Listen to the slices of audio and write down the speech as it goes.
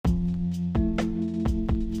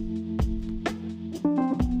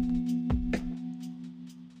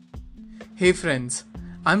Hey friends,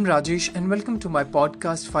 I'm Rajesh and welcome to my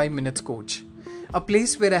podcast 5 Minutes Coach, a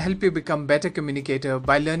place where I help you become better communicator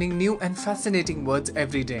by learning new and fascinating words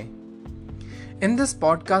every day. In this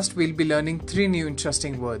podcast, we'll be learning 3 new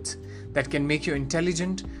interesting words that can make you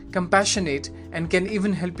intelligent, compassionate, and can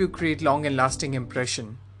even help you create long and lasting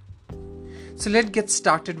impression. So let's get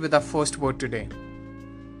started with our first word today.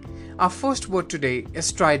 Our first word today is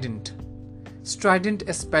strident. Strident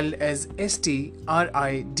is spelled as Strident.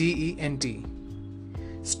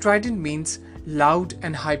 Strident means loud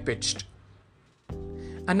and high-pitched.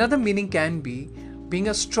 Another meaning can be being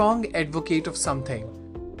a strong advocate of something.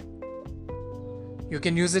 You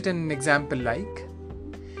can use it in an example like,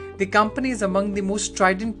 the company is among the most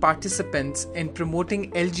strident participants in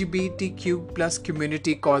promoting LGBTQ plus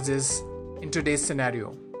community causes in today's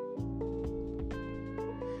scenario.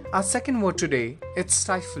 Our second word today is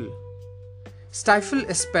stifle. Stifle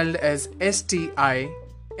is spelled as Stifle.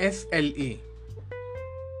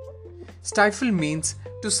 Stifle means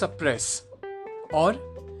to suppress or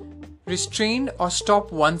restrain or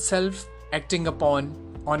stop oneself acting upon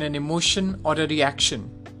on an emotion or a reaction.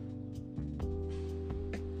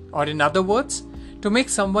 Or in other words, to make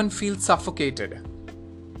someone feel suffocated.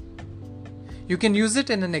 You can use it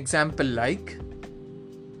in an example like,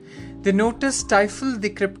 the notice stifled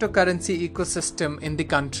the cryptocurrency ecosystem in the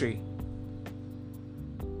country.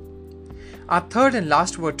 Our third and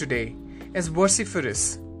last word today is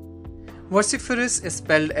vociferous. Vociferous is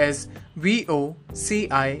spelled as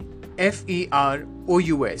Vociferous.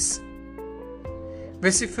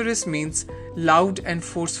 Vociferous means loud and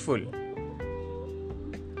forceful.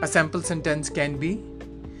 A sample sentence can be,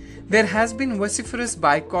 there has been vociferous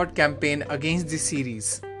boycott campaign against the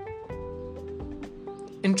series.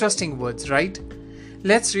 Interesting words, right?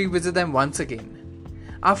 Let's revisit them once again.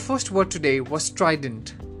 Our first word today was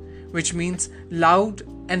strident, which means loud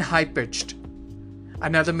and high-pitched.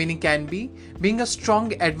 Another meaning can be being a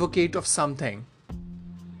strong advocate of something.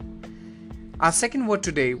 Our second word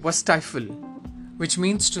today was stifle, which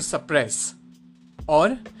means to suppress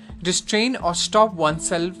or restrain or stop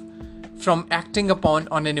oneself from acting upon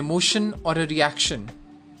on an emotion or a reaction.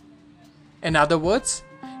 In other words,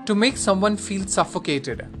 to make someone feel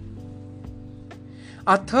suffocated.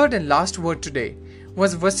 Our third and last word today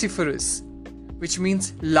was vociferous, which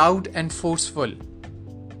means loud and forceful.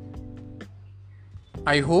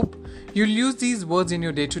 I hope you'll use these words in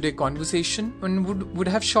your day-to-day conversation and would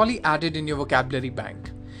have surely added in your vocabulary bank.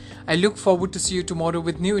 I look forward to see you tomorrow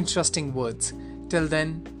with new interesting words. Till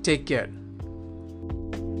then, take care.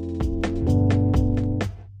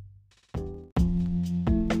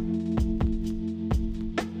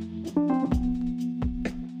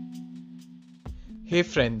 Hey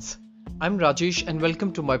friends, I'm Rajesh and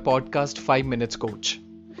welcome to my podcast 5 Minutes Coach,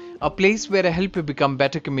 a place where I help you become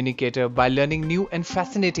better communicator by learning new and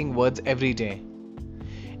fascinating words every day.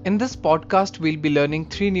 In this podcast, we'll be learning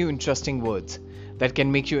 3 new interesting words that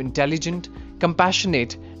can make you intelligent,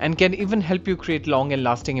 compassionate, and can even help you create long and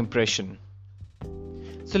lasting impression.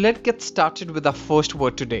 So let's get started with our first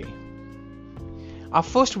word today. Our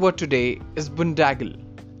first word today is boondaggle.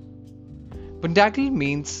 Boondaggle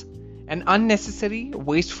means an unnecessary,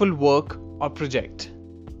 wasteful work or project.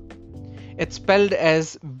 It's spelled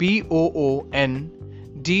as Boondoogle.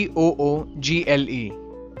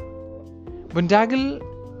 Boondaggle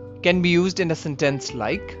can be used in a sentence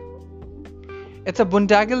like, it's a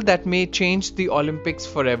boondaggle that may change the Olympics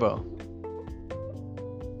forever.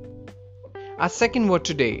 Our second word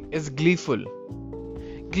today is gleeful.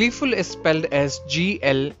 Gleeful is spelled as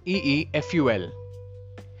Gleeful.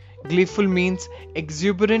 Gleeful means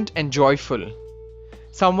exuberant and joyful.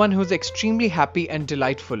 Someone who's extremely happy and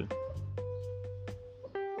delightful.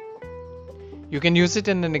 You can use it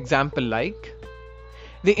in an example like,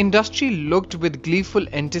 the industry looked with gleeful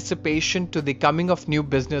anticipation to the coming of new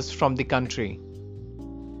business from the country.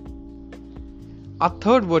 Our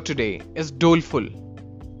third word today is doleful.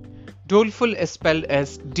 Doleful is spelled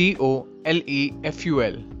as Doleful.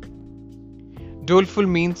 Doleful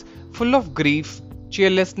means full of grief,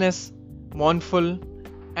 cheerlessness, mournful,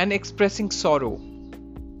 and expressing sorrow.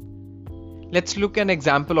 Let's look at an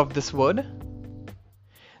example of this word.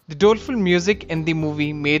 The doleful music in the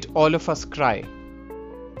movie made all of us cry.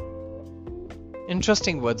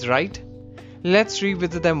 Interesting words, right? Let's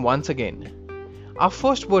revisit them once again. Our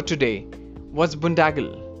first word today was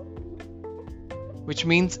boondaggle, which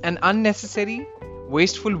means an unnecessary,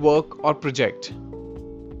 wasteful work or project.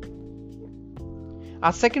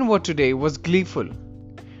 Our second word today was gleeful,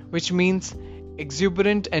 which means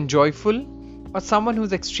exuberant and joyful, or someone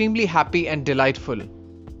who's extremely happy and delightful.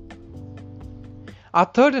 Our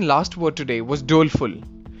third and last word today was doleful,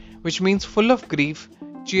 which means full of grief,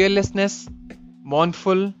 cheerlessness,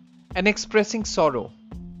 mournful, and expressing sorrow.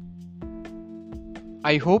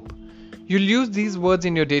 I hope you'll use these words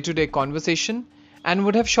in your day-to-day conversation and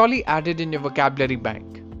would have surely added in your vocabulary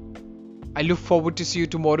bank. I look forward to see you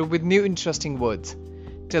tomorrow with new interesting words.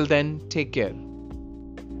 Till then, take care.